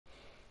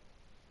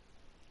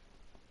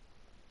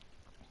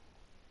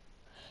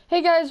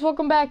Hey guys,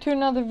 welcome back to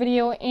another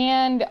video,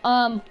 and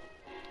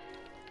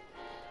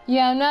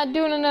yeah, I'm not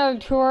doing another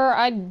tour.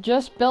 I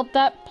just built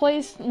that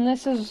place, and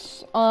this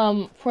is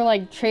for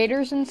like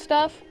traders and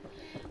stuff,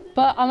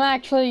 but I'm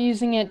actually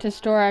using it to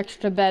store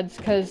extra beds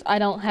because I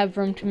don't have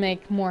room to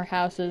make more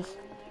houses.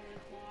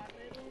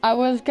 I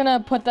was gonna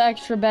put the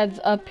extra beds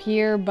up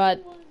here,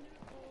 but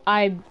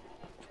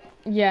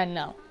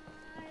no.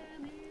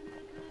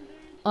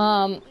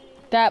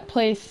 That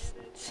place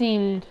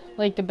seemed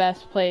like the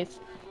best place.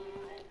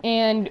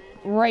 And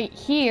right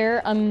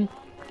here, I'm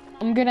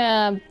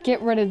gonna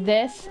get rid of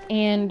this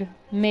and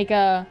make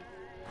a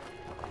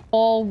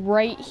wall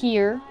right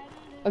here,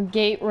 a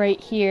gate right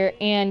here,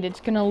 and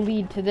it's gonna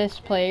lead to this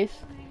place.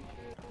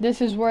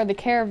 This is where the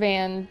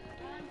caravan,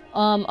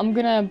 I'm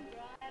gonna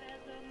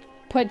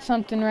put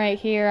something right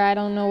here. I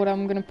don't know what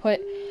I'm gonna put,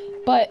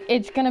 but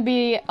it's gonna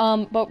be,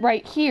 but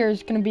right here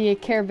is gonna be a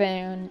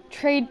caravan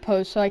trade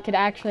post, so I could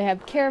actually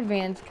have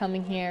caravans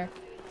coming here.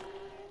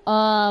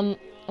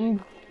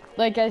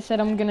 Like I said,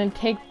 I'm gonna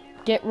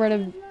get rid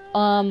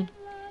of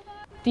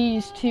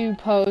these two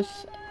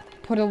posts,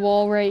 put a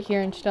wall right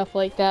here and stuff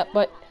like that,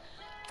 but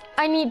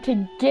I need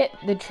to get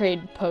the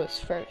trade posts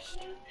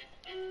first.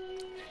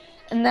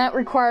 And that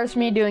requires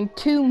me doing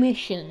 2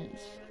 missions.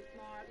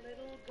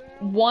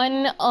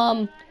 One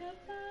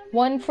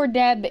for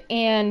Deb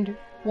and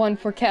one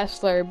for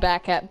Kessler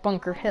back at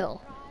Bunker Hill.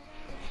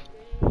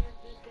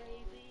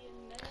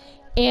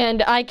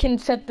 And I can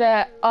set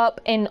that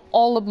up in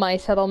all of my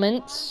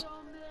settlements.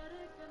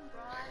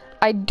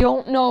 I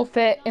don't know if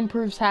it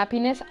improves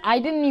happiness. I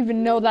didn't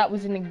even know that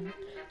was in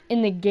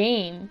the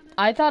game.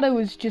 I thought it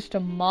was just a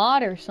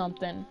mod or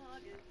something.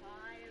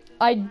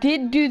 I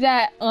did do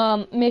that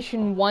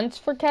mission once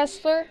for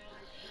Kessler,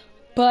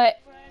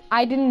 but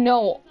I didn't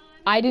know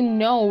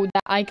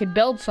that I could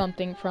build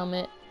something from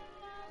it.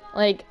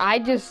 Like, I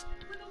just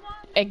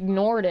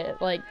ignored it,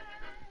 like,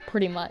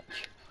 pretty much.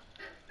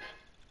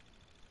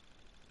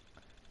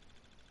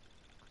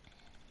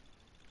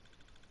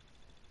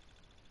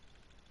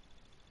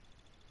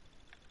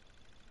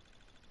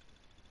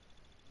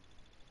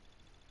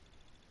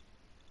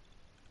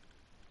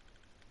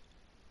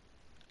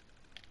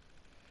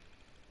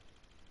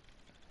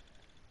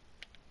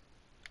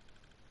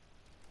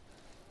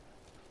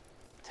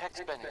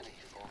 Tex Bentley,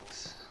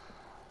 folks.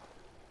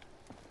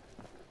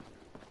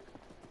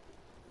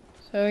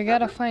 So we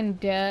gotta find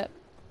Deb.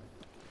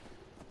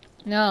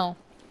 No.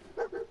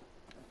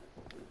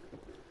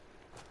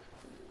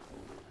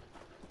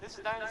 This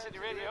is Diamond City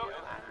Radio,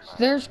 and So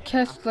there's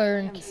Kessler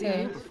and Haven't seen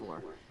Kay. you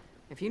before.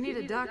 If you need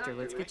a doctor,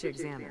 let's get you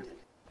examined.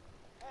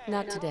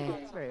 Not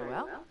today. Very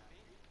well.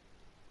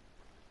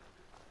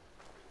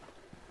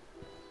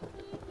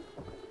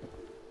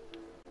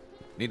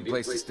 Need a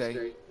place to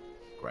stay?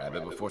 Grab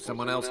it before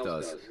someone else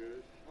does.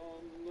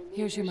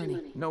 Here's your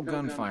money. No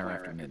gunfire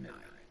after midnight.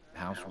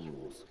 House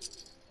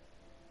rules.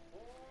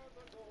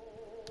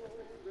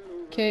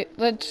 Okay,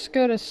 let's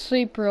go to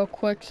sleep real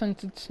quick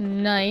since it's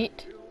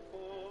night.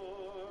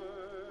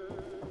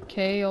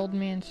 Okay, old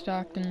man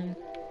Stockton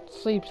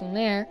sleeps in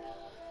there.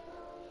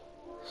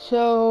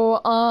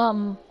 So,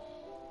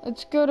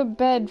 let's go to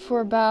bed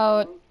for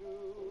about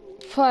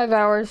 5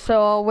 hours,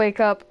 so I'll wake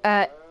up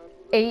at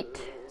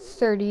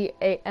 8:30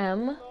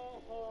 a.m.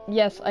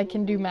 Yes, I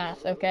can do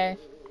math, okay?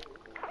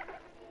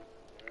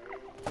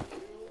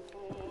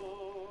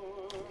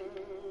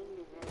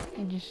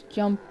 I just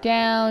jump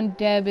down.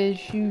 Deb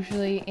is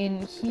usually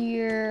in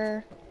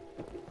here.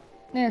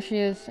 There she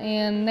is,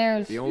 and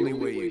there's The only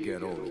way you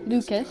get over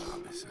Lucas. this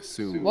job is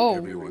assume Whoa.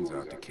 everyone's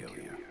out to kill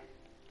you.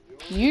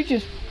 You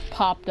just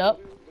popped up.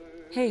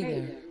 Hey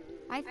there.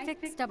 I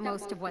fixed up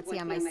most of what's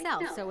here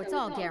myself, so it's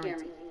all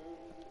guaranteed.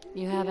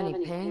 You have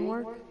any paying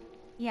work?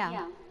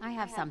 Yeah, I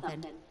have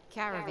something.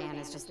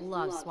 Caravanners just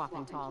love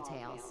swapping tall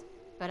tales.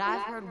 But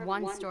I've heard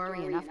one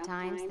story enough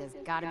times, there's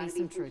gotta be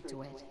some truth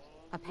to it.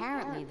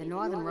 Apparently, the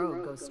Northern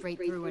Road goes straight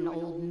through an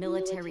old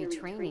military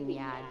training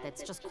yard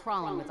that's just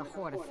crawling with a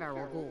horde of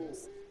feral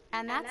ghouls.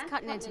 And that's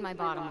cutting into my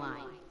bottom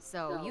line.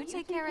 So you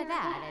take care of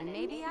that, and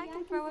maybe I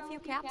can throw a few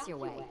caps your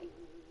way.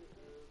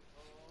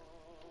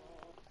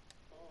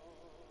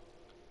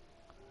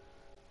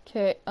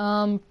 Okay,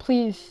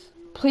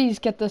 please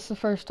get this the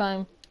first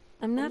time.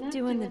 I'm not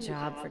doing the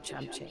job for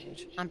chump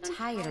change. I'm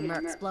tired of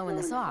mercs blowing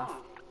this off.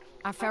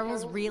 Are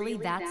ferals really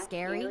that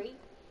scary?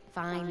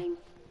 Fine.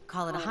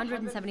 Call it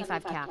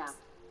 175 caps.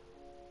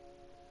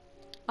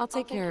 I'll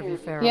take care of your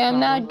feral Yeah, I'm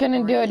problem. not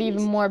gonna do it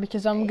even more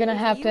because I'm gonna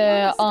have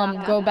to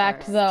go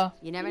back to the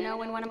You never know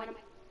when one of my...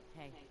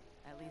 Hey,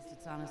 at least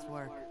it's honest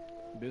work.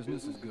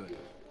 Business is good.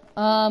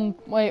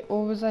 wait,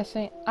 what was I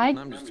saying?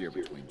 I'm just here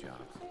between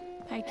jobs.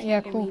 I can't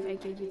Yeah, cool. believe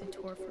I gave you the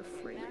tour for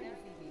free.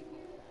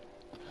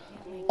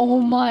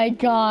 Oh my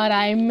god,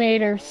 I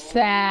made her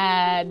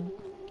sad.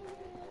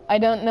 I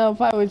don't know if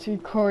I was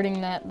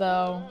recording that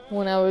though,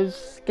 when I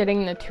was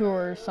getting the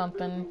tour or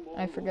something.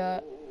 I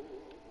forgot.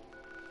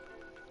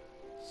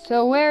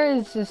 So where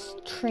is this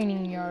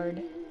training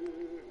yard?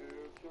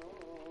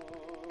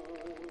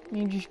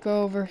 You just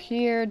go over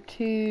here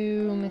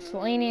to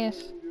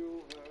miscellaneous.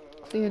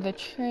 through the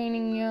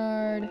training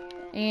yard,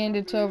 and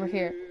it's over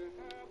here.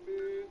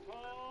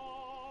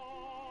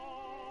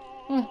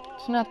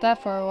 It's not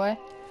that far away.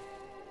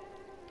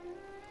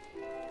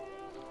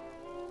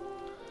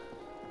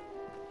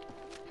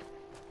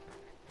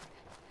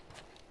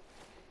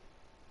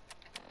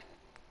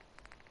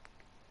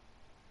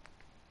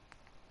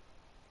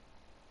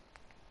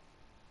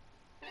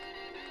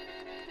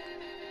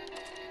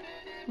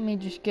 Let me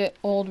just get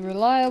Old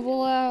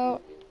Reliable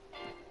out.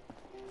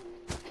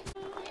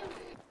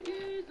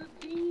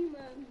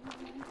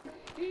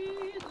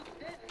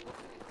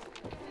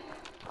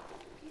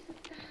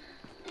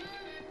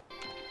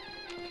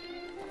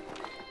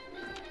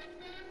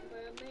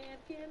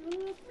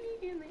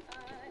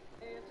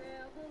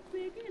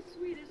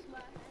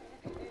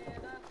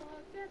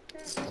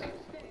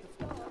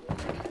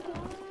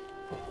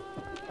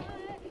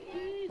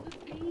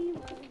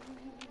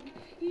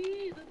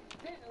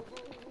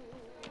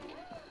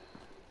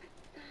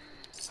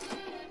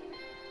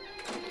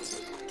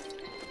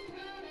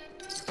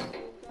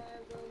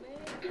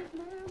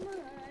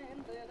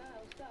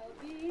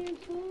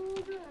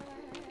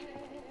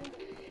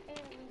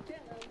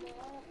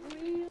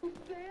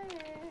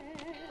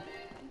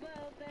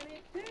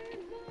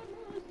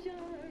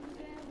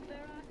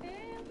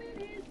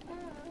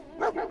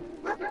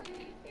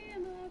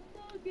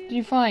 Did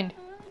you find?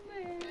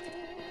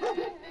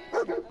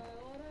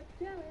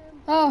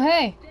 Oh,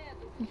 hey!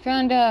 You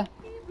found,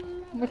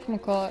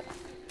 whatchamacallit?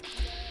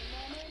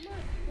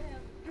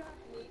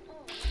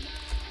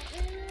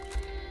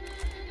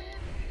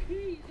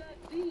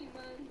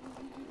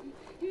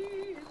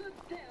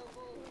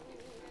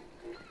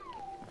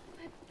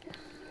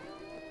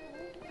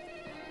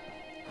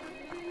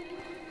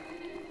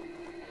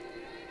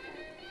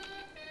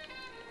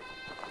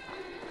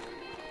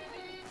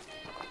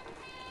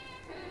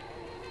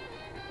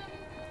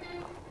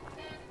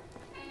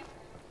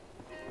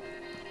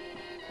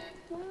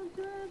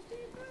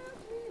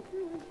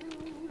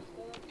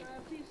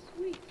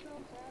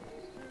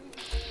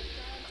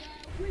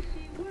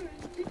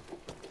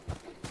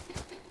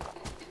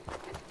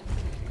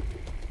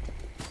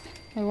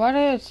 Hey, why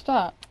did it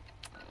stop?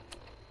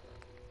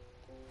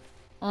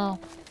 Oh.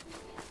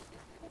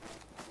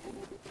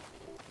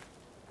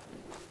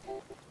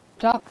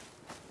 Dock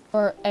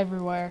are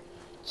everywhere.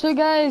 So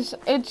guys,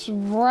 it's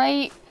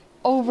right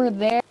over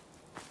there.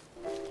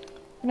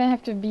 I'm gonna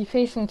have to be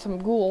facing some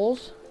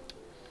ghouls.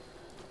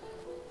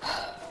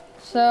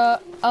 So,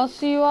 I'll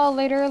see you all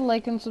later.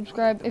 Like and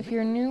subscribe if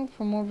you're new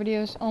for more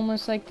videos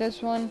almost like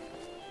this one.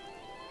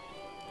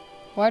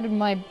 Why did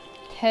my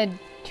head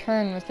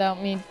turn without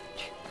me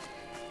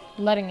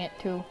letting it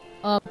to?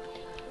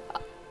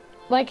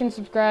 Like and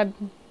subscribe.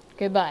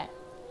 Goodbye.